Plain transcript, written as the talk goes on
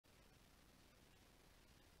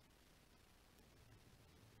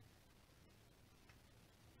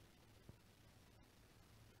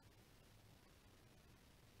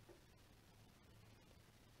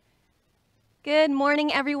Good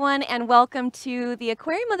morning, everyone, and welcome to the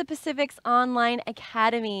Aquarium of the Pacific's online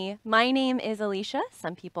academy. My name is Alicia.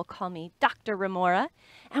 Some people call me Dr. Remora,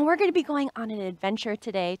 and we're going to be going on an adventure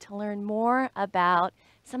today to learn more about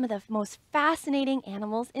some of the most fascinating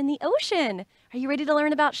animals in the ocean. Are you ready to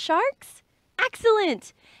learn about sharks?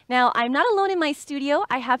 Excellent! Now, I'm not alone in my studio.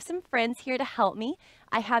 I have some friends here to help me.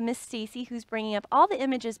 I have Miss Stacy, who's bringing up all the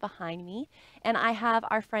images behind me, and I have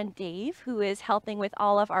our friend Dave, who is helping with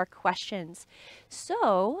all of our questions.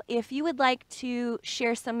 So if you would like to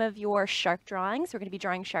share some of your shark drawings, we're going to be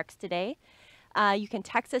drawing sharks today. You can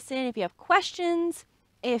text us in if you have questions.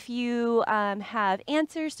 If you have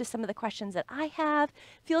answers to some of the questions that I have,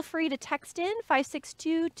 feel free to text in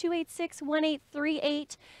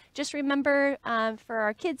 562-286-1838. Just remember for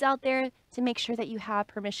our kids out there to make sure that you have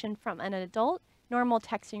permission from an adult. Normal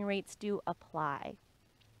texting rates do apply.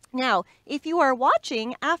 Now, if you are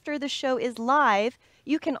watching after the show is live,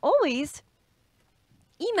 you can always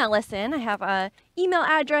email us in. I have an email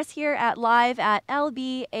address here at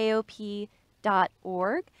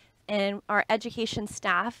live@lbaop.org, and our education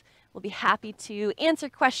staff will be happy to answer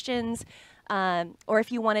questions, or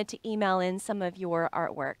if you wanted to email in some of your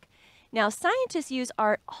artwork. Now, scientists use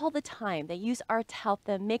art all the time. They use art to help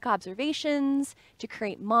them make observations, to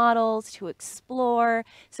create models, to explore.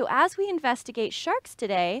 So as we investigate sharks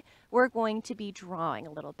today, we're going to be drawing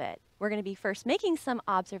a little bit. We're going to be first making some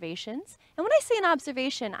observations. And when I say an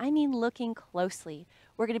observation, I mean looking closely.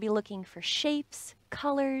 We're going to be looking for shapes,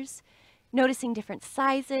 colors, noticing different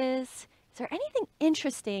sizes. Is there anything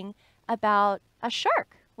interesting about a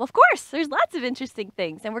shark? Well, of course, there's lots of interesting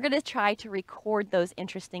things, and we're going to try to record those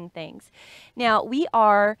interesting things. Now, we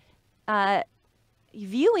are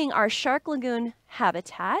viewing our shark lagoon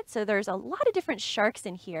habitat, so there's a lot of different sharks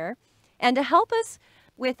in here. And to help us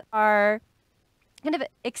with our kind of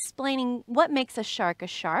explaining what makes a shark,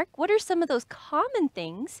 what are some of those common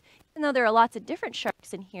things, even though there are lots of different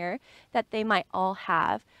sharks in here that they might all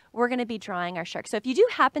have, we're going to be drawing our shark. So if you do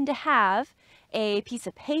happen to have a piece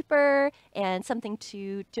of paper and something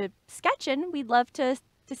to sketch in, we'd love to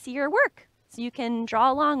see your work, so you can draw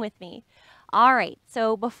along with me. All right,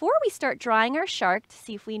 so before we start drawing our shark to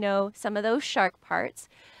see if we know some of those shark parts,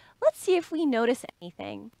 let's see if we notice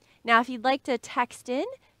anything. Now, if you'd like to text in,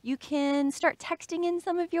 you can start texting in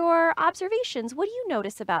some of your observations. What do you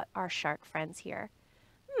notice about our shark friends here?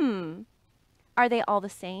 Are they all the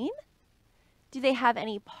same? Do they have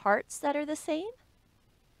any parts that are the same?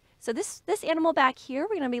 So this animal back here,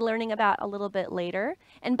 we're going to be learning about a little bit later.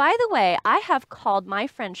 And by the way, I have called my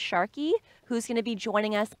friend Sharky, who's going to be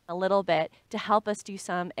joining us a little bit to help us do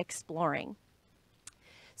some exploring.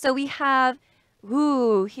 So we have,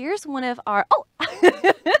 here's one of our,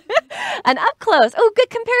 an up close. Oh, good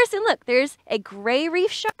comparison. Look, there's a gray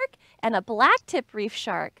reef shark and a black tip reef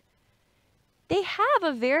shark. They have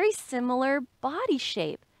a very similar body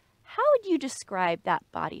shape. How would you describe that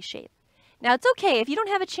body shape? Now, it's okay. If you don't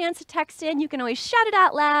have a chance to text in, you can always shout it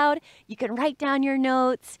out loud. You can write down your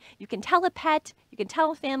notes. You can tell a pet. You can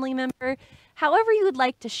tell a family member. However you would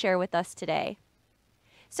like to share with us today.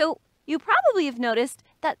 So you probably have noticed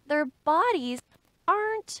that their bodies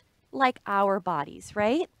aren't like our bodies,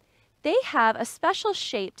 right? They have a special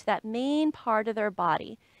shape to that main part of their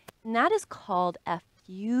body, and that is called a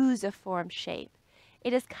fusiform shape.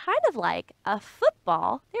 It is kind of like a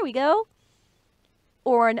football. There we go.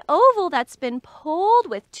 Or an oval that's been pulled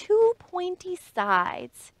with two pointy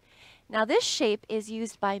sides. Now, this shape is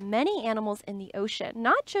used by many animals in the ocean,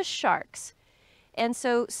 not just sharks. And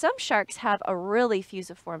so some sharks have a really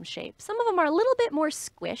fusiform shape. Some of them are a little bit more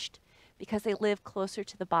squished because they live closer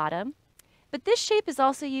to the bottom. But this shape is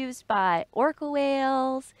also used by orca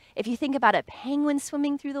whales. If you think about a penguin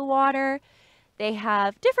swimming through the water, they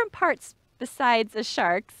have different parts besides the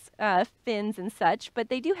sharks, fins and such, but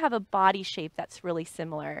they do have a body shape that's really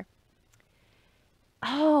similar.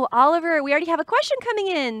 Oh, Oliver, we already have a question coming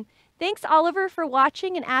in. Thanks, Oliver, for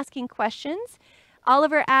watching and asking questions.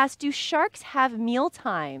 Oliver asked, do sharks have meal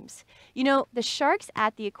times? You know, the sharks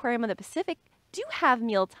at the Aquarium of the Pacific do have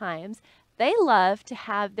meal times. They love to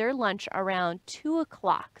have their lunch around 2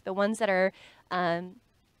 o'clock, the ones that are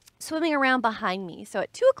swimming around behind me. So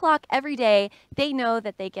at 2 o'clock every day, they know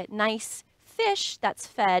that they get nice fish that's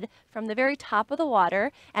fed from the very top of the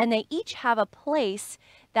water, and they each have a place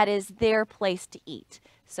that is their place to eat.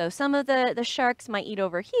 So some of the sharks might eat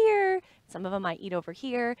over here, some of them might eat over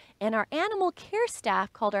here, and our animal care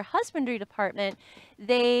staff, called our husbandry department,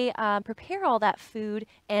 they prepare all that food,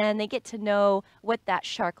 and they get to know what that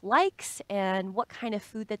shark likes and what kind of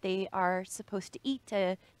food that they are supposed to eat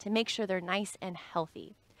to make sure they're nice and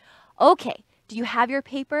healthy. Okay, do you have your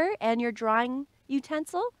paper and your drawing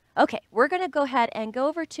utensil? Okay, we're going to go ahead and go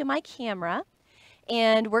over to my camera,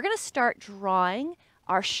 and we're going to start drawing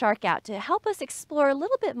our shark out to help us explore a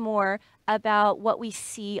little bit more about what we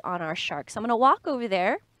see on our shark. So I'm going to walk over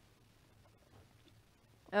there.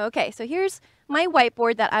 Okay, so here's my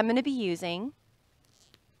whiteboard that I'm going to be using.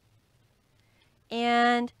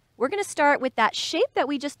 And we're going to start with that shape that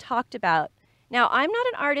we just talked about. Now, I'm not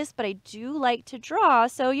an artist, but I do like to draw,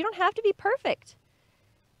 so you don't have to be perfect.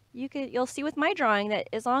 You'll see with my drawing that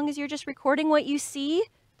as long as you're just recording what you see,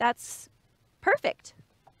 that's perfect.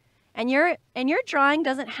 And your drawing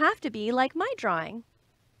doesn't have to be like my drawing.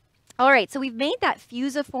 All right, so we've made that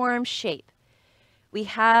fusiform shape. We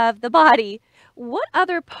have the body. What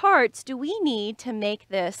other parts do we need to make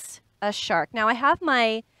this a shark? Now I have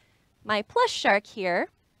my plush shark here,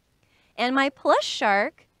 and my plush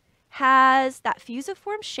shark has that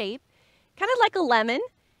fusiform shape, kind of like a lemon.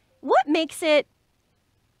 What makes it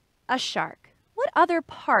a shark? What other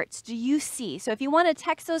parts do you see? So if you want to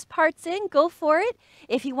text those parts in, go for it.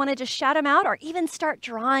 If you want to just shout them out or even start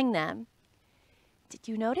drawing them. Did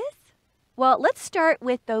you notice? Well, let's start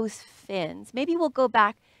with those fins. Maybe we'll go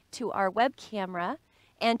back to our web camera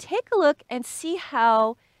and take a look and see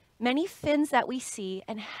how many fins that we see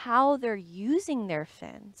and how they're using their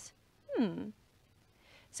fins.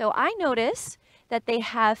 So I notice that they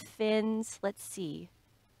have fins, let's see.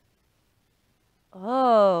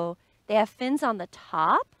 Oh, they have fins on the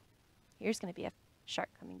top. Here's going to be a shark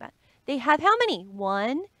coming back. They have how many?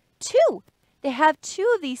 1, 2. They have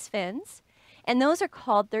 2 of these fins, and those are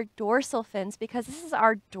called their dorsal fins because this is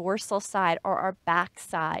our dorsal side or our back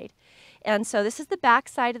side. And so this is the back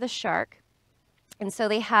side of the shark. And so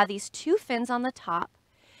they have these 2 fins on the top,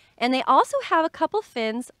 and they also have a couple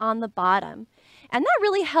fins on the bottom. And that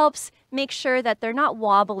really helps make sure that they're not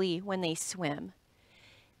wobbly when they swim.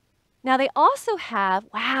 Now they also have,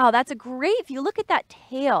 wow, that's a great, if you look at that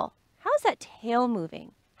tail, how's that tail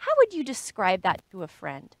moving? How would you describe that to a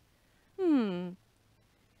friend?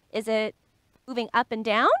 Is it moving up and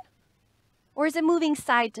down? Or is it moving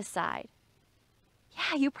side to side?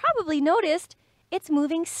 Yeah, you probably noticed it's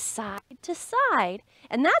moving side to side.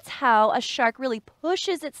 And that's how a shark really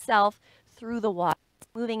pushes itself through the water,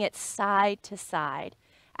 moving it side to side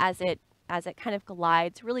as it kind of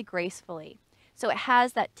glides really gracefully. So it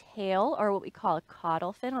has that tail, or what we call a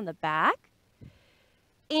caudal fin, on the back.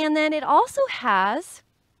 And then it also has,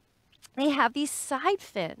 they have these side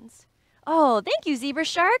fins. Oh, thank you, zebra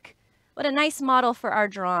shark. What a nice model for our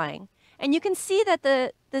drawing. And you can see that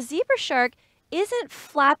the zebra shark isn't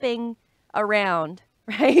flapping around,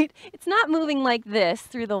 right? It's not moving like this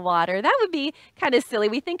through the water. That would be kind of silly.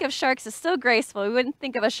 We think of sharks as so graceful. We wouldn't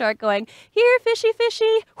think of a shark going, here, fishy,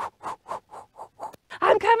 fishy.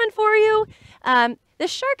 I'm coming for you. The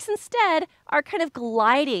sharks instead are kind of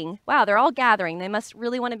gliding. Wow, they're all gathering. They must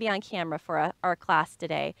really want to be on camera for our class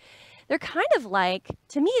today. They're kind of like,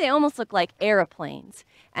 to me, they almost look like airplanes.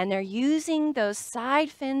 And they're using those side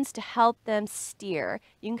fins to help them steer.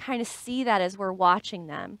 You can kind of see that as we're watching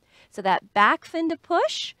them. So that back fin to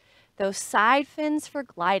push, those side fins for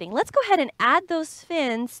gliding. Let's go ahead and add those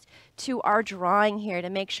fins to our drawing here to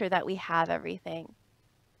make sure that we have everything.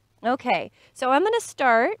 Okay, so I'm going to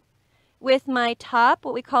start with my top,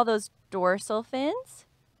 what we call those dorsal fins.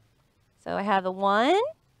 So I have the 1,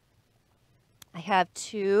 I have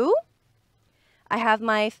 2, I have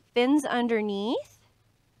my fins underneath,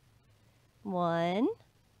 1,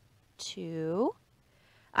 2,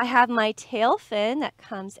 I have my tail fin that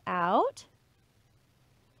comes out,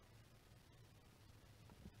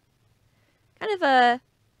 kind of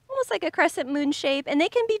almost like a crescent moon shape, and they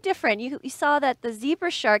can be different. You saw that the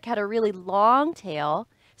zebra shark had a really long tail,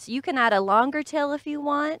 so you can add a longer tail if you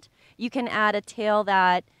want. You can add a tail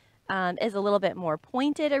that is a little bit more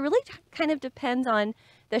pointed. It really kind of depends on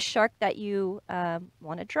the shark that you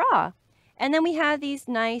want to draw. And then we have these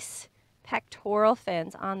nice pectoral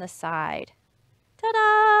fins on the side.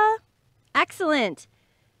 Ta-da! Excellent.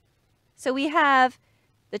 So we have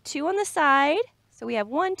the 2 on the side. So we have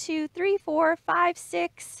 1, 2, 3, 4, 5,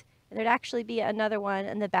 6, and there'd actually be another one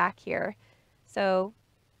in the back here. So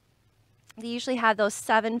they usually have those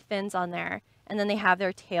 7 fins on there, and then they have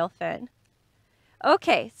their tail fin.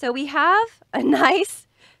 Okay, so we have a nice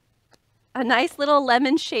little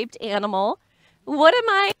lemon-shaped animal. What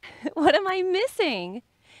am I missing?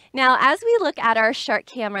 Now, as we look at our shark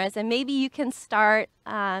cameras, and maybe you can start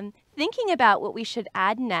thinking about what we should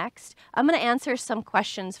add next, I'm going to answer some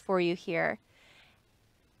questions for you here.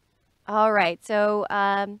 All right, so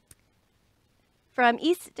from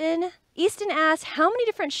Easton asked, how many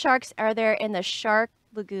different sharks are there in the Shark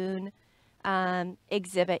Lagoon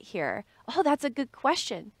exhibit here? Oh, that's a good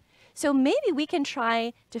question. So maybe we can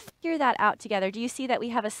try to figure that out together. Do you see that we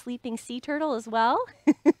have a sleeping sea turtle as well?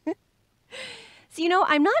 So, you know,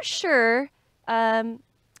 I'm not sure.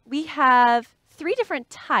 We have 3 different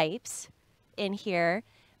types in here,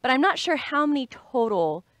 but I'm not sure how many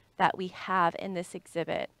total that we have in this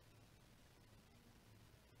exhibit.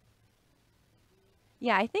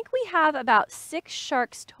 Yeah, I think we have about 6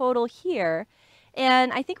 sharks total here.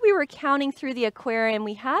 And I think we were counting through the aquarium.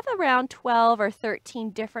 We have around 12 or 13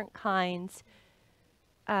 different kinds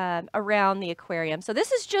around the aquarium. So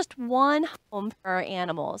this is just one home for our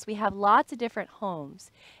animals. We have lots of different homes.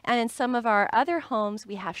 And in some of our other homes,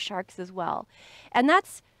 we have sharks as well. And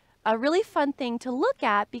that's a really fun thing to look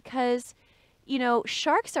at because, you know,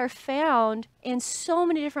 sharks are found in so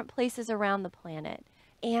many different places around the planet.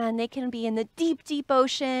 And they can be in the deep, deep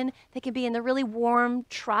ocean. They can be in the really warm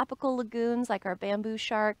tropical lagoons like our bamboo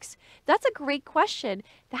sharks. That's a great question.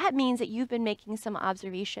 That means that you've been making some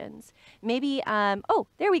observations. Maybe, oh,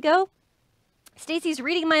 there we go. Stacy's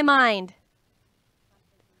reading my mind.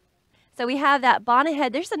 So we have that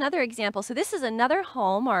bonnethead. There's another example. So this is another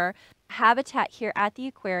home or habitat here at the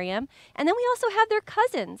aquarium. And then we also have their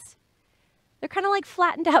cousins. They're kind of like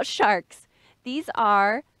flattened out sharks. These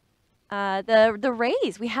are the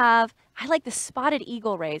rays. We have, I like the spotted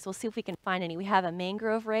eagle rays. We'll see if we can find any. We have a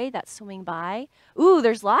mangrove ray that's swimming by. Ooh,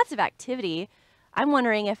 there's lots of activity. I'm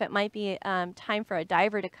wondering if it might be time for a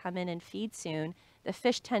diver to come in and feed soon. The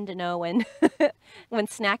fish tend to know when, when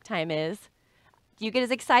snack time is. Do you get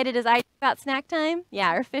as excited as I do about snack time? Yeah,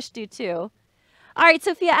 our fish do too. All right,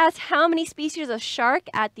 Sophia asked how many species of shark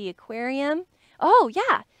at the aquarium? Oh,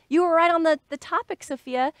 yeah. You were right on the topic,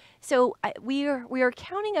 Sophia. So we are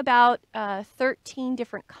counting about 13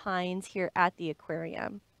 different kinds here at the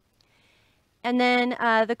aquarium. And then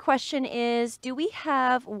the question is, do we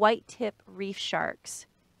have white-tip reef sharks?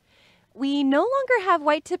 We no longer have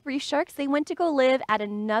white-tip reef sharks. They went to go live at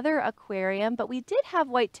another aquarium, but we did have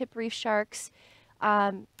white-tip reef sharks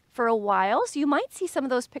for a while. So you might see some of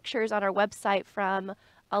those pictures on our website from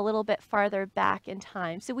a little bit farther back in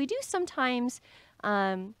time. So we do sometimes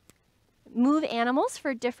move animals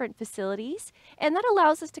for different facilities, and that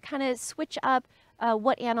allows us to kind of switch up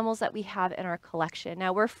what animals that we have in our collection.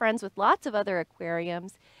 Now, we're friends with lots of other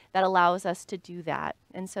aquariums that allows us to do that,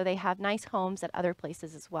 and so they have nice homes at other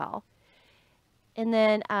places as well. And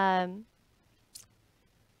then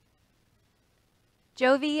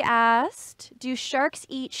Jovi asked, do sharks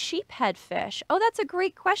eat sheephead fish? Oh, that's a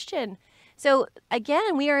great question. So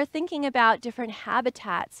again, we are thinking about different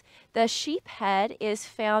habitats. The sheephead is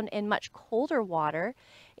found in much colder water,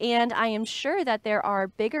 and I am sure that there are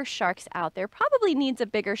bigger sharks out there. Probably needs a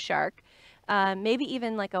bigger shark, maybe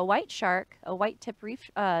even like a white shark, a white-tip reef,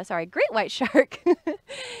 great white shark,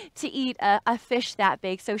 to eat a fish that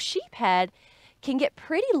big. So sheephead can get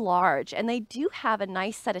pretty large, and they do have a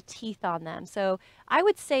nice set of teeth on them. So I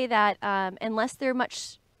would say that unless they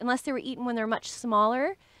were eaten when they're much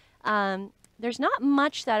smaller, there's not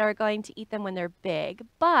much that are going to eat them when they're big,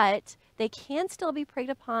 but they can still be preyed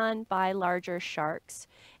upon by larger sharks.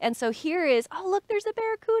 And so here is, oh look, there's a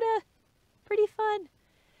barracuda. Pretty fun.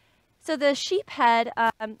 So the sheephead,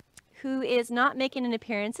 who is not making an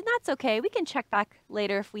appearance, and that's okay. We can check back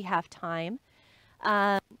later if we have time.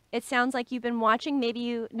 It sounds like you've been watching. Maybe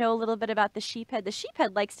you know a little bit about the sheephead. The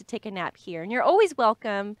sheephead likes to take a nap here, and you're always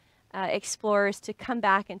welcome, explorers, to come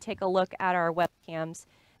back and take a look at our webcams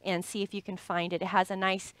and see if you can find it. It has a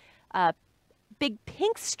nice big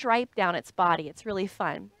pink stripe down its body. It's really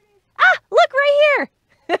fun. Ah, look right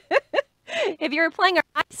here. If you were playing our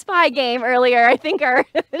I Spy game earlier, I think our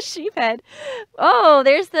sheephead. Oh,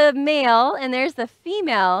 there's the male and there's the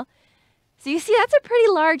female. So you see, that's a pretty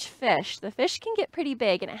large fish. The fish can get pretty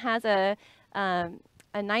big, and it has a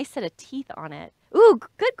nice set of teeth on it. Ooh,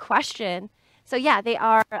 good question. So yeah, they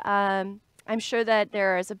are, I'm sure that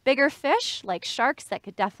there is a bigger fish, like sharks, that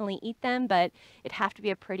could definitely eat them, but it'd have to be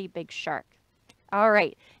a pretty big shark. All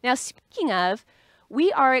right, now speaking of,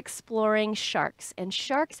 we are exploring sharks, and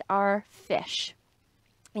sharks are fish.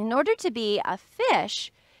 In order to be a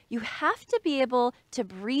fish, you have to be able to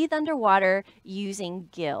breathe underwater using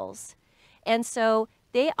gills. And so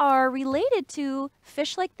they are related to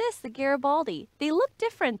fish like this, the Garibaldi. They look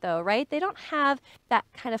different though, right? They don't have that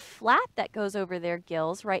kind of flap that goes over their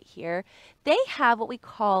gills right here. They have what we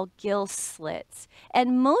call gill slits.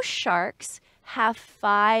 And most sharks have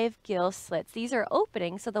 5 gill slits. These are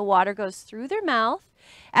openings, so the water goes through their mouth,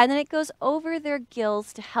 and then it goes over their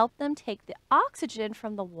gills to help them take the oxygen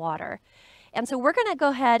from the water. And so we're gonna go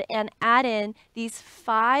ahead and add in these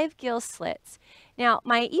 5 gill slits. Now,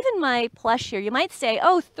 even my plush here, you might say,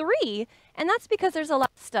 oh, 3, And that's because there's a lot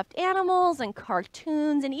of stuffed animals and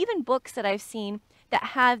cartoons and even books that I've seen that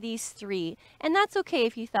have these 3. And that's okay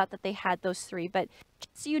if you thought that they had those 3. But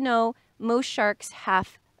just so you know, most sharks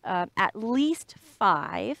have at least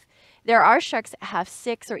 5. There are sharks that have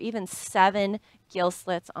 6 or even 7 gill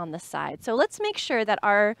slits on the side. So let's make sure that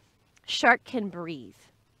our shark can breathe.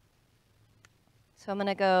 So I'm going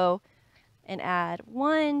to go and add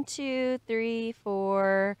 1, 2, 3,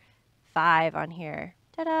 4, 5 on here.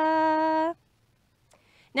 Ta-da!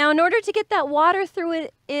 Now, in order to get that water through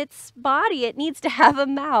its body, it needs to have a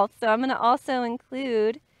mouth. So I'm going to also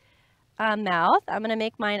include a mouth. I'm going to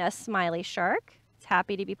make mine a smiley shark. It's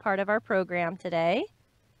happy to be part of our program today.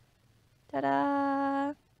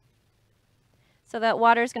 Ta-da! So that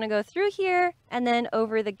water is going to go through here and then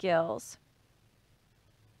over the gills.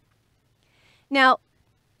 Now,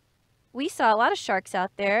 we saw a lot of sharks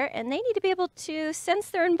out there, and they need to be able to sense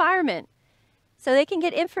their environment. So they can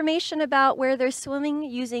get information about where they're swimming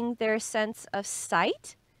using their sense of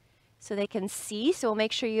sight. So they can see, so we'll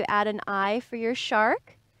make sure you add an eye for your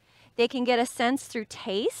shark. They can get a sense through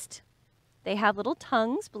taste. They have little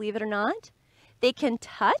tongues, believe it or not. They can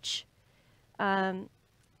touch, and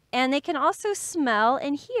they can also smell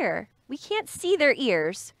and hear. We can't see their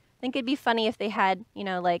ears. I think it'd be funny if they had, you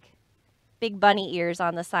know, like big bunny ears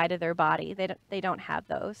on the side of their body. They don't have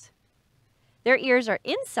those. Their ears are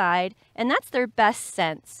inside, and that's their best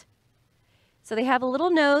sense. So they have a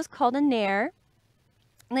little nose called a nair,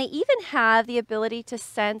 and they even have the ability to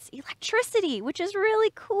sense electricity, which is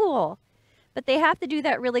really cool. But they have to do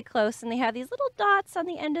that really close, and they have these little dots on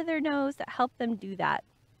the end of their nose that help them do that.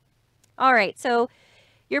 All right, so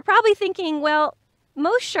you're probably thinking, well,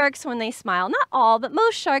 most sharks, when they smile, not all, but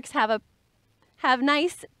most sharks have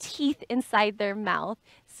nice teeth inside their mouth.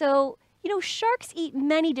 So, you know, sharks eat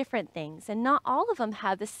many different things, and not all of them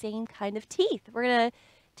have the same kind of teeth. We're going to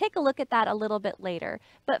take a look at that a little bit later.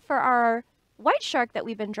 But for our white shark that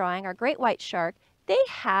we've been drawing, our great white shark, they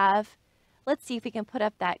have, let's see if we can put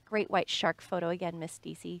up that great white shark photo again, Miss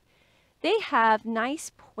Deasy. They have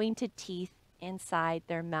nice pointed teeth inside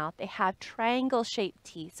their mouth. They have triangle-shaped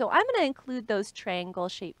teeth. So I'm going to include those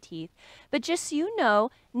triangle-shaped teeth. But just so you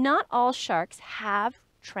know, not all sharks have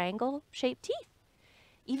triangle-shaped teeth.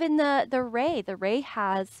 Even the ray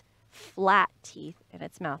has flat teeth in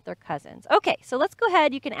its mouth. They're cousins. Okay, so let's go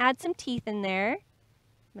ahead. You can add some teeth in there.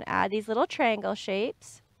 I'm going to add these little triangle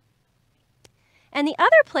shapes. And the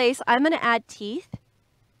other place I'm going to add teeth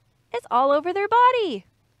is all over their body.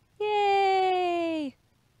 Yay!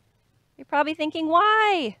 You're probably thinking,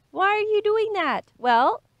 why? Why are you doing that?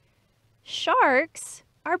 Well, sharks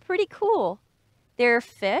are pretty cool. They're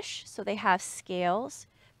fish, so they have scales,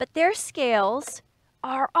 but their scales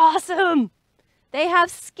are awesome. They have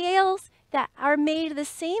scales that are made of the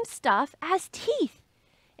same stuff as teeth.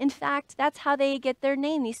 In fact, that's how they get their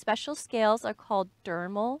name. These special scales are called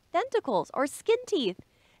dermal denticles or skin teeth.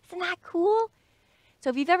 Isn't that cool? So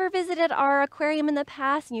if you've ever visited our aquarium in the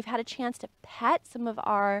past and you've had a chance to pet some of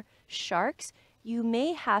our sharks, you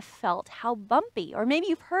may have felt how bumpy, or maybe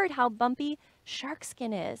you've heard how bumpy shark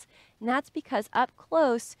skin is. And that's because up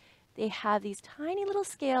close, they have these tiny little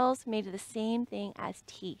scales made of the same thing as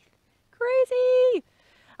teeth. Crazy!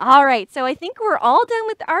 All right, so I think we're all done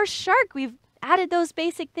with our shark. We've added those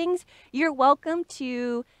basic things. You're welcome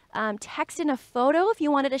to text in a photo if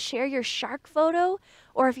you wanted to share your shark photo,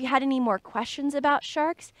 or if you had any more questions about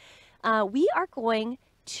sharks. We are going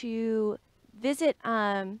to visit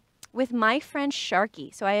with my friend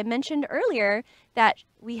Sharky. So I had mentioned earlier that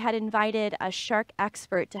we had invited a shark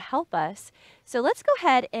expert to help us. So let's go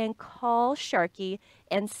ahead and call Sharky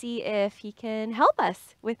and see if he can help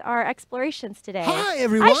us with our explorations today. Hi,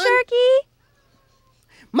 everyone. Hi, Sharky.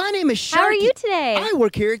 My name is Sharky. How are you today? I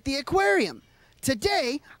work here at the aquarium.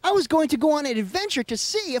 Today, I was going to go on an adventure to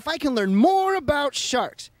see if I can learn more about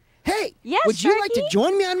sharks. Hey, yes, would Sharky? you like to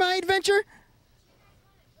join me on my adventure?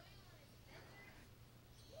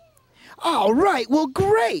 All right, well,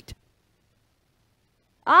 great.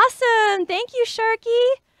 Awesome. Thank you, Sharky.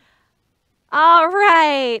 All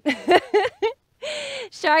right.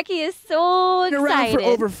 Sharky is so excited. Been around for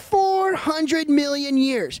over 400 million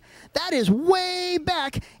years. That is way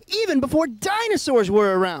back, even before dinosaurs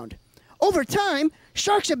were around. Over time,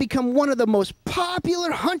 sharks have become one of the most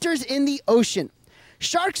popular hunters in the ocean.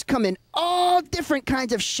 Sharks come in all different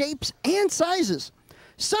kinds of shapes and sizes.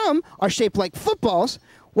 Some are shaped like footballs,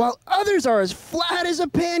 while others are as flat as a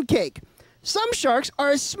pancake. Some sharks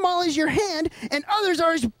are as small as your hand, and others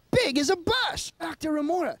are as big as a bus. Dr.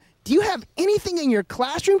 Ramora, do you have anything in your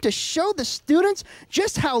classroom to show the students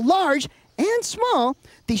just how large and small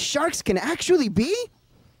these sharks can actually be?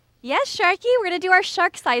 Yes, Sharky, we're going to do our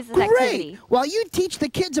shark sizes Great! activity. While you teach the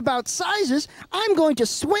kids about sizes, I'm going to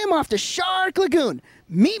swim off to Shark Lagoon.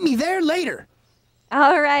 Meet me there later.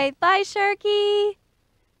 All right, bye, Sharky.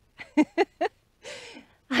 Okay,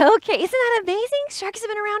 isn't that amazing? Sharks have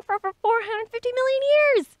been around for over 450 million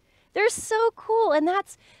years. They're so cool, and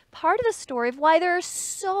that's part of the story of why there are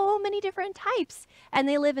so many different types, and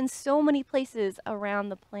they live in so many places around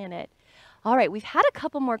the planet. All right, we've had a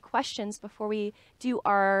couple more questions before we do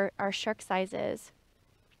our shark sizes.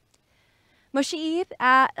 Moshe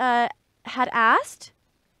had asked,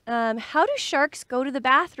 how do sharks go to the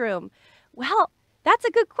bathroom? Well, that's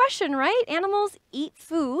a good question, right? Animals eat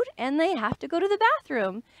food and they have to go to the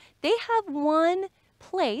bathroom. They have one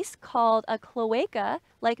place called a cloaca,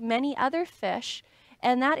 like many other fish,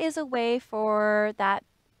 and that is a way for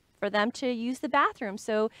them to use the bathroom.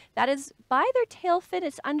 So that is by their tail fin,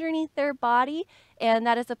 it's underneath their body, and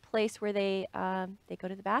that is a place where they go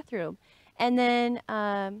to the bathroom. And then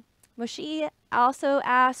Moshe also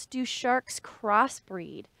asked, do sharks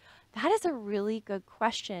crossbreed? That is a really good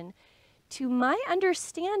question. To my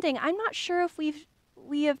understanding, I'm not sure if we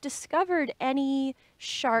have discovered any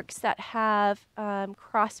sharks that have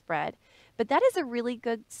crossbred, but that is a really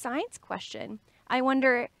good science question. I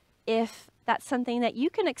wonder if that's something that you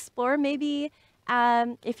can explore, maybe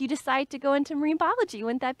if you decide to go into marine biology.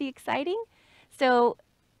 Wouldn't that be exciting? So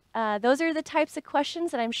those are the types of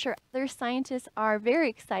questions that I'm sure other scientists are very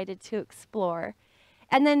excited to explore.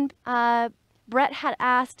 And then Brett had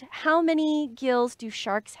asked, how many gills do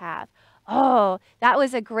sharks have? Oh, that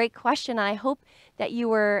was a great question. I hope that you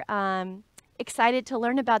were excited to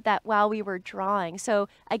learn about that while we were drawing. So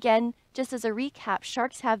again, just as a recap,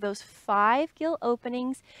 sharks have those 5 gill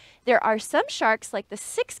openings. There are some sharks, like the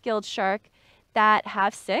 6-gilled shark, that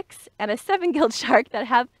have 6, and a 7-gilled shark that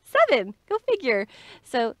have 7. Go figure.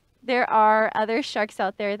 So there are other sharks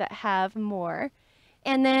out there that have more.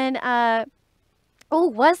 And then,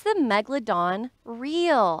 was the megalodon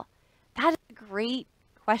real? That is a great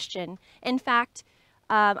question. In fact,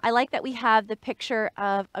 I like that we have the picture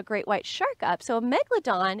of a great white shark up. So a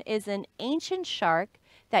megalodon is an ancient shark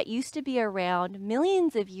that used to be around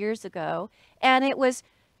millions of years ago, and it was,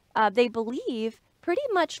 they believe, pretty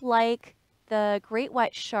much like the great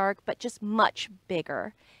white shark, but just much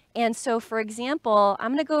bigger. And so, for example,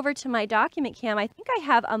 I'm going to go over to my document cam. I think I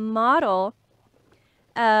have a model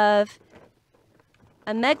of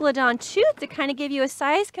a megalodon tooth to kind of give you a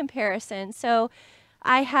size comparison. So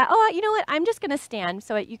I have, you know what? I'm just going to stand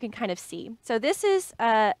so you can kind of see. So this is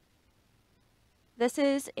a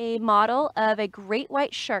model of a great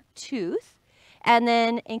white shark tooth. And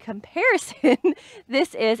then in comparison,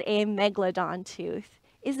 this is a megalodon tooth.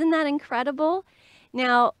 Isn't that incredible?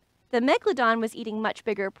 Now, the megalodon was eating much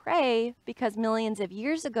bigger prey because millions of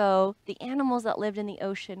years ago, the animals that lived in the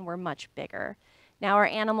ocean were much bigger. Now, our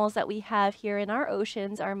animals that we have here in our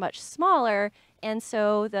oceans are much smaller, and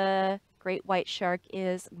so the great white shark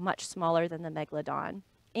is much smaller than the megalodon.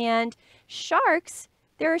 And sharks,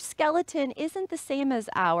 their skeleton isn't the same as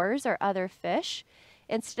ours or other fish.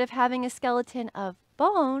 Instead of having a skeleton of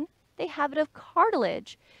bone, they have it of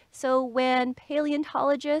cartilage. So when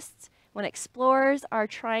paleontologists, when explorers are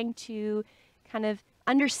trying to kind of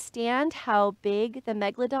understand how big the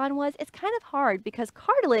megalodon was, it's kind of hard because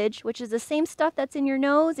cartilage, which is the same stuff that's in your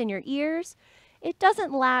nose and your ears, it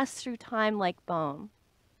doesn't last through time like bone.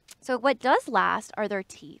 So what does last are their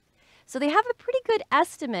teeth. So they have a pretty good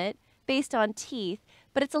estimate based on teeth,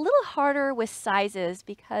 but it's a little harder with sizes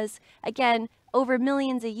because, again, over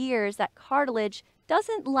millions of years, that cartilage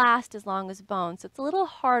doesn't last as long as bone. So it's a little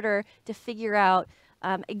harder to figure out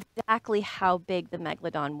exactly how big the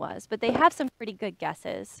megalodon was, but they have some pretty good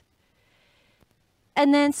guesses.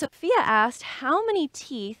 And then Sophia asked, how many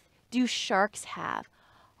teeth do sharks have?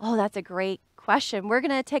 Oh, that's a great question. We're going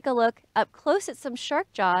to take a look up close at some shark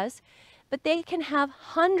jaws, but they can have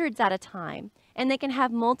hundreds at a time, and they can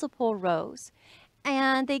have multiple rows.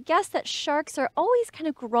 And they guess that sharks are always kind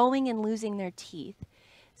of growing and losing their teeth.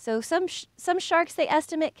 So some sharks, they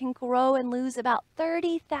estimate, can grow and lose about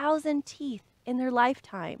 30,000 teeth in their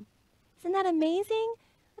lifetime. Isn't that amazing?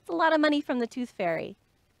 That's a lot of money from the tooth fairy.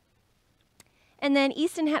 And then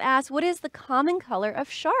Easton had asked, what is the common color of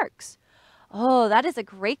sharks? Oh, that is a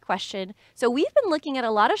great question. So we've been looking at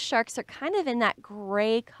a lot of sharks that are kind of in that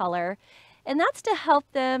gray color, and that's to help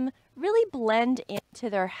them really blend into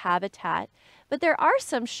their habitat. But there are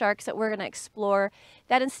some sharks that we're going to explore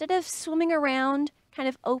that instead of swimming around kind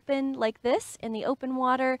of open like this in the open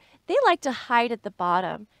water, they like to hide at the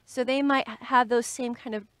bottom. So they might have those same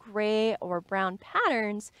kind of gray or brown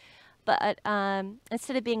patterns but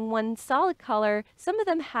instead of being one solid color, some of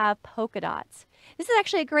them have polka dots. This is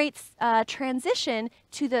actually a great transition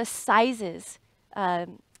to the sizes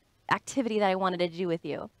activity that I wanted to do with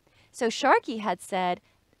you. So Sharky had said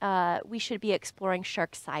we should be exploring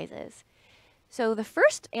shark sizes. So the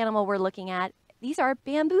first animal we're looking at, these are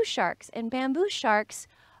bamboo sharks, and bamboo sharks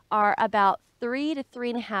are about 3 to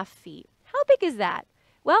 3.5 feet. How big is that?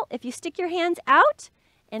 Well, if you stick your hands out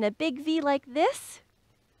in a big V like this,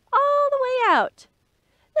 all the way out,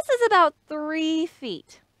 this is about 3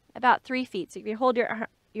 feet. About 3 feet. So if you hold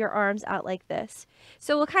your arms out like this.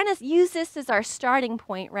 So we'll kind of use this as our starting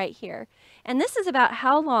point right here. And this is about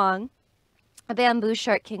how long a bamboo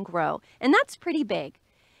shark can grow. And that's pretty big.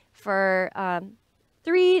 For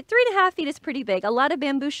 3.5 feet is pretty big. A lot of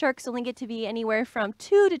bamboo sharks only get to be anywhere from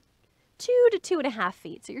 2 to 2.5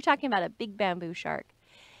 feet. So you're talking about a big bamboo shark.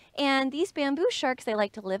 And these bamboo sharks, they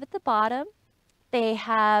like to live at the bottom. They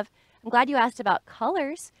have, I'm glad you asked about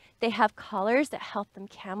colors. They have colors that help them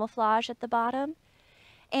camouflage at the bottom.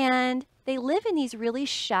 And they live in these really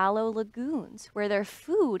shallow lagoons where their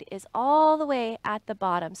food is all the way at the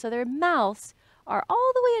bottom. So their mouths are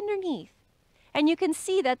all the way underneath. And you can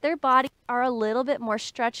see that their bodies are a little bit more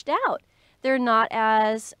stretched out. They're not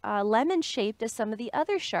as lemon-shaped as some of the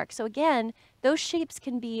other sharks. So again, those shapes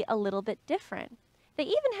can be a little bit different. They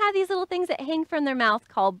even have these little things that hang from their mouth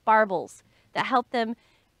called barbels that help them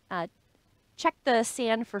check the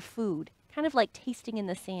sand for food. Kind of like tasting in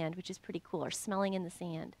the sand, which is pretty cool, or smelling in the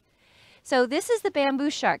sand. So this is the bamboo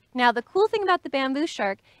shark. Now the cool thing about the bamboo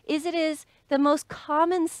shark is it is the most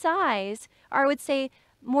common size, or I would say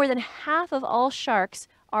more than half of all sharks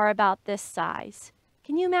are about this size.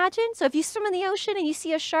 Can you imagine? So if you swim in the ocean and you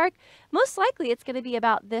see a shark, most likely it's going to be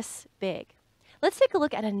about this big. Let's take a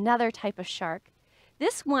look at another type of shark.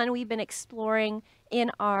 This one we've been exploring in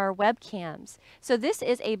our webcams. So this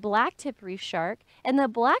is a blacktip reef shark, and the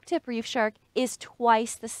blacktip reef shark is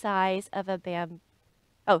twice the size of a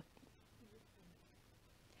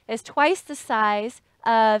is twice the size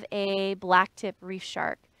of a blacktip reef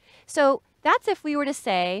shark. So that's if we were to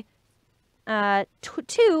say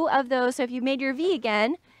two of those. So if you made your V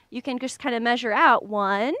again, you can just kind of measure out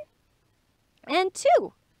 1 and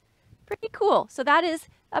 2. Pretty cool. So that is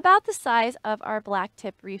about the size of our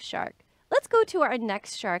blacktip reef shark. Let's go to our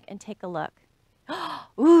next shark and take a look.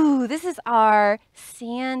 Ooh, this is our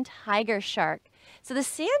sand tiger shark. So the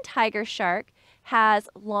sand tiger shark has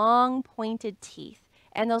long pointed teeth,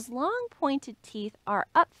 and those long pointed teeth are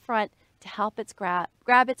up front to help it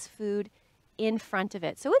grab its food in front of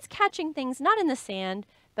it. So it's catching things not in the sand,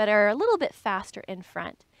 but are a little bit faster in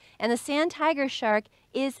front. And the sand tiger shark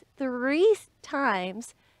is 3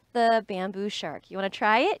 times the bamboo shark. You want to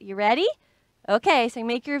try it? You ready? Okay, so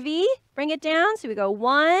make your V, bring it down. So we go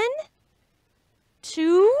 1,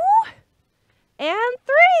 2, and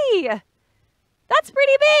 3. That's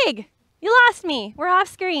pretty big. You lost me. We're off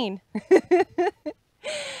screen.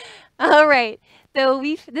 All right. So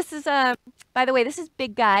this is, by the way, this is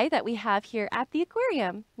Big Guy that we have here at the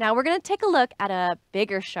aquarium. Now we're going to take a look at a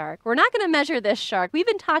bigger shark. We're not going to measure this shark. We've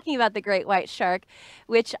been talking about the great white shark,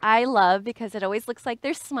 which I love because it always looks like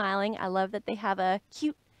they're smiling. I love that they have a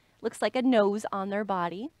cute, looks like a nose on their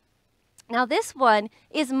body. Now this one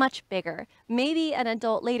is much bigger. Maybe an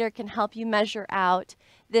adult later can help you measure out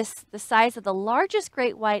this. The size of the largest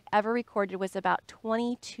great white ever recorded was about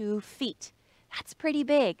 22 feet. That's pretty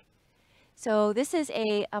big. So this is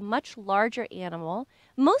a much larger animal.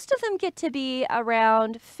 Most of them get to be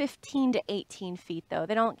around 15 to 18 feet though.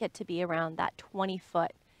 They don't get to be around that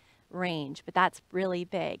 20-foot range, but that's really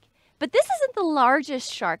big. But this isn't the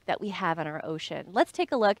largest shark that we have in our ocean. Let's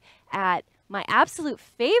take a look at my absolute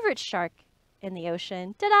favorite shark in the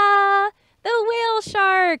ocean. Ta-da! The whale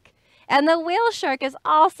shark! And the whale shark is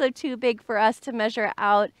also too big for us to measure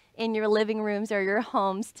out in your living rooms or your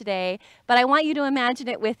homes today. But I want you to imagine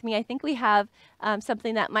it with me. I think we have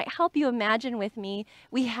something that might help you imagine with me.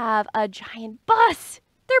 We have a giant bus.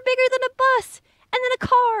 They're bigger than a bus. And then a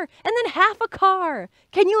car. And then half a car.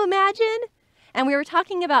 Can you imagine? And we were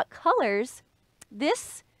talking about colors.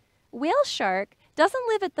 This whale shark doesn't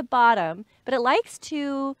live at the bottom, but it likes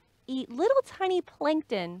to eat little tiny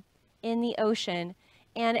plankton in the ocean.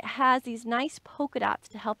 And it has these nice polka dots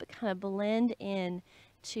to help it kind of blend in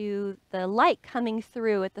to the light coming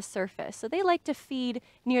through at the surface. So they like to feed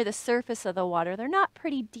near the surface of the water. They're not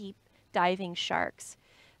pretty deep diving sharks.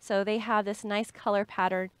 So they have this nice color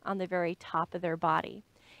pattern on the very top of their body.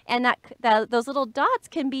 And those little dots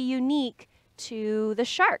can be unique to the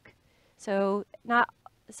shark. So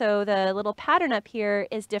the little pattern up here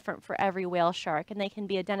is different for every whale shark, and they can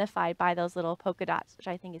be identified by those little polka dots, which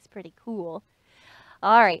I think is pretty cool.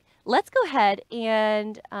 All right, let's go ahead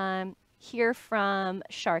and hear from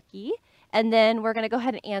Sharky, and then we're going to go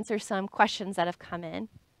ahead and answer some questions that have come in.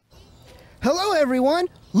 Hello, everyone.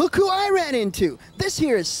 Look who I ran into. This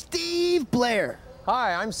here is Steve Blair.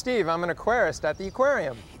 Hi, I'm Steve. I'm an aquarist at the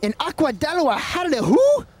aquarium. An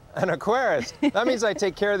who? An aquarist. That means I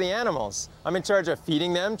take care of the animals. I'm in charge of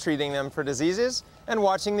feeding them, treating them for diseases, and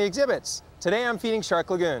watching the exhibits. Today I'm feeding Shark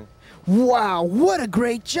Lagoon. Wow, what a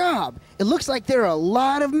great job. It looks like there are a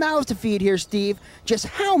lot of mouths to feed here, Steve. Just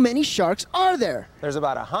how many sharks are there? There's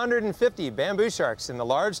about 150 bamboo sharks in the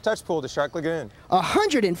large touch pool to Shark Lagoon.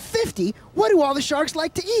 150? What do all the sharks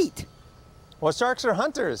like to eat? Well, sharks are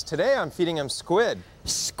hunters. Today I'm feeding them squid.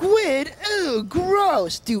 Squid? Ooh,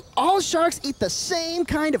 gross. Do all sharks eat the same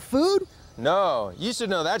kind of food? No, you should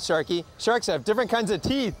know that, Sharky. Sharks have different kinds of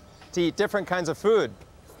teeth to eat different kinds of food.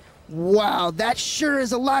 Wow, that sure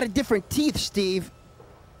is a lot of different teeth, Steve.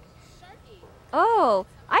 Oh,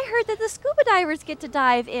 I heard that the scuba divers get to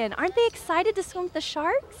dive in. Aren't they excited to swim with the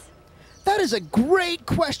sharks? That is a great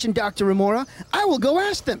question, Dr. Remora. I will go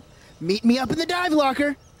ask them. Meet me up in the dive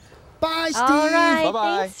locker. Bye, Steve. All right,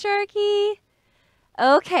 Bye-bye. thanks, Sharky.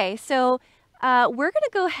 Okay, so we're going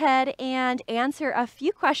to go ahead and answer a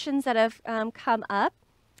few questions that have come up.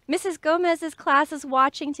 Mrs. Gomez's class is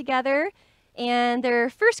watching together, and they're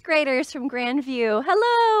first graders from Grandview.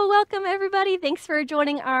 Hello, welcome everybody. Thanks for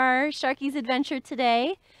joining our Sharky's Adventure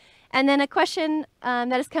today. And then a question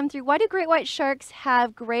that has come through, why do great white sharks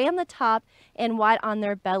have gray on the top and white on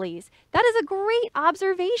their bellies? That is a great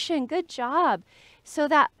observation. Good job. So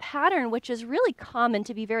that pattern, which is really common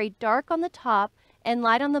to be very dark on the top and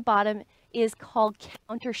light on the bottom, is called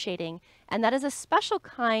counter shading. And that is a special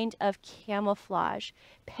kind of camouflage.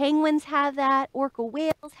 Penguins have that, orca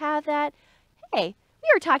whales have that. Hey, we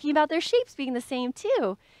were talking about their shapes being the same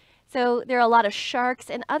too. So there are a lot of sharks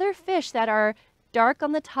and other fish that are dark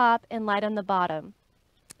on the top and light on the bottom.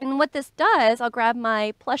 And what this does, I'll grab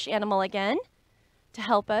my plush animal again to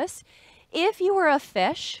help us. If you were a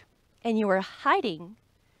fish and you were hiding,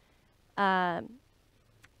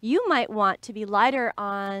 you might want to be lighter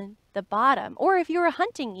on the bottom, or if you were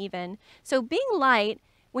hunting even. So being light,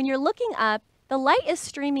 when you're looking up, the light is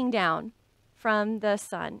streaming down from the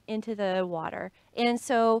sun into the water. And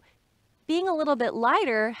so being a little bit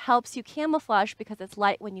lighter helps you camouflage because it's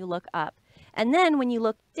light when you look up. And then when you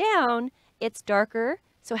look down, it's darker.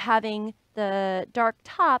 So having the dark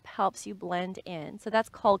top helps you blend in. So that's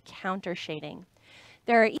called counter shading.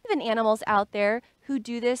 There are even animals out there who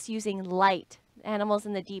do this using light. Animals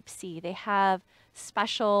in the deep sea, they have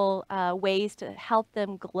special ways to help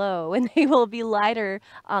them glow, and they will be lighter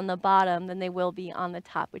on the bottom than they will be on the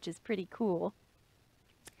top, which is pretty cool.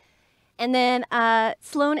 And then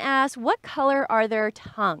Sloan asked, what color are their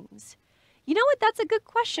tongues? You know what, that's a good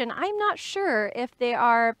question. I'm not sure if they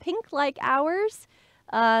are pink like ours.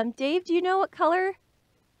 Dave, do you know what color?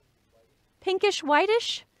 Pinkish,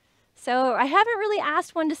 whitish? So I haven't really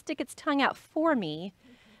asked one to stick its tongue out for me,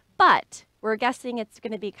 but we're guessing it's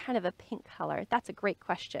going to be kind of a pink color. That's a great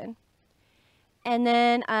question. And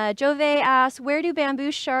then Jove asks, where do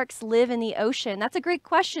bamboo sharks live in the ocean? That's a great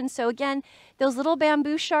question. So again, those little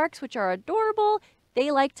bamboo sharks, which are adorable, they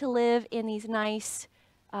like to live in these nice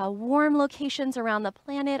warm locations around the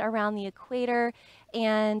planet, around the equator.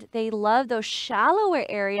 And they love those shallower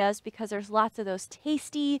areas because there's lots of those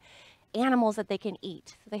tasty animals that they can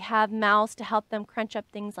eat. So they have mouths to help them crunch up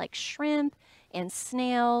things like shrimp and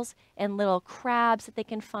snails and little crabs that they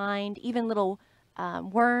can find, even little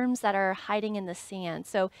worms that are hiding in the sand.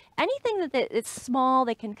 So anything that it's small,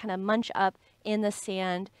 they can kind of munch up in the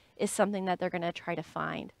sand is something that they're going to try to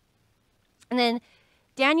find. And then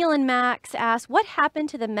Daniel and Max asked, what happened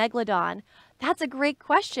to the megalodon? That's a great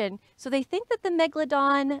question. So they think that the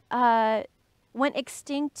megalodon went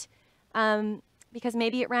extinct because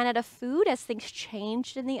maybe it ran out of food as things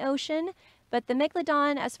changed in the ocean. But the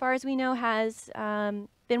megalodon, as far as we know, has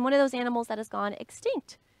been one of those animals that has gone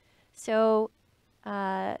extinct. So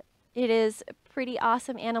it is a pretty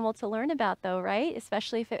awesome animal to learn about, though, right?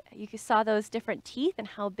 Especially if you saw those different teeth and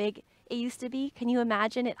how big it used to be. Can you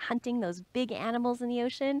imagine it hunting those big animals in the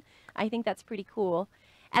ocean? I think that's pretty cool.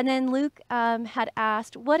 And then Luke had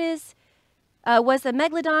asked, was the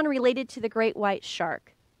megalodon related to the great white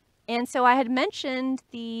shark? And so I had mentioned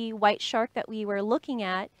the white shark that we were looking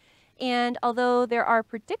at. And although there are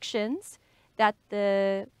predictions that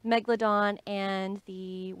the megalodon and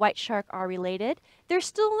the white shark are related, they're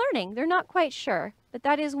still learning. They're not quite sure. But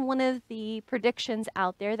that is one of the predictions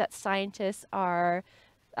out there that scientists are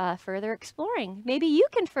further exploring. Maybe you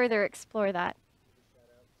can further explore that.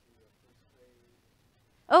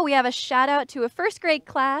 Oh, we have a shout out to a first grade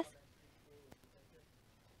class.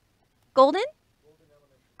 Golden?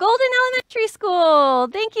 Golden Elementary School.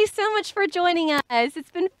 Thank you so much for joining us.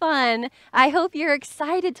 It's been fun. I hope you're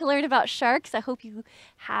excited to learn about sharks. I hope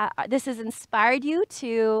this has inspired you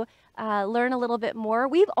to learn a little bit more.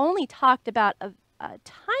 We've only talked about a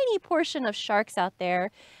tiny portion of sharks out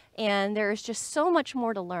there, and there's just so much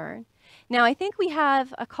more to learn. Now, I think we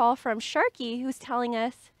have a call from Sharky who's telling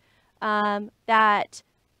us that,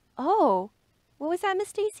 oh, what was that, Miss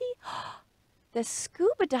Stacy? The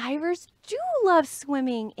scuba divers do love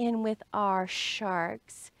swimming in with our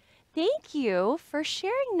sharks. Thank you for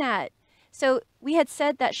sharing that. So we had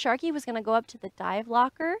said that Sharky was going to go up to the dive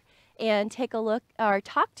locker and take a look or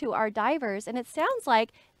talk to our divers, and it sounds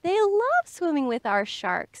like they love swimming with our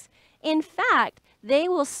sharks. In fact, they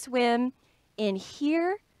will swim in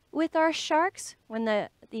here with our sharks when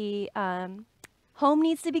the home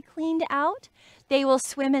needs to be cleaned out. They will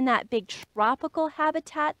swim in that big tropical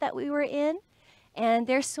habitat that we were in, and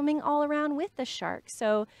they're swimming all around with the sharks.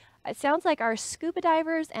 So it sounds like our scuba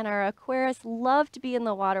divers and our aquarists love to be in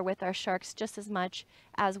the water with our sharks just as much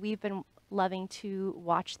as we've been loving to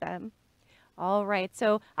watch them. All right,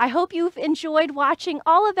 so I hope you've enjoyed watching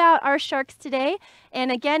all about our sharks today.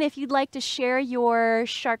 And again, if you'd like to share your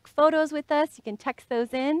shark photos with us, you can text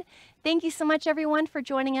those in. Thank you so much, everyone, for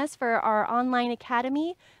joining us for our online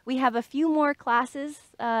academy. We have a few more classes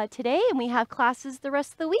today, and we have classes the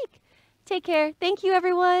rest of the week. Take care. Thank you,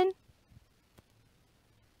 everyone.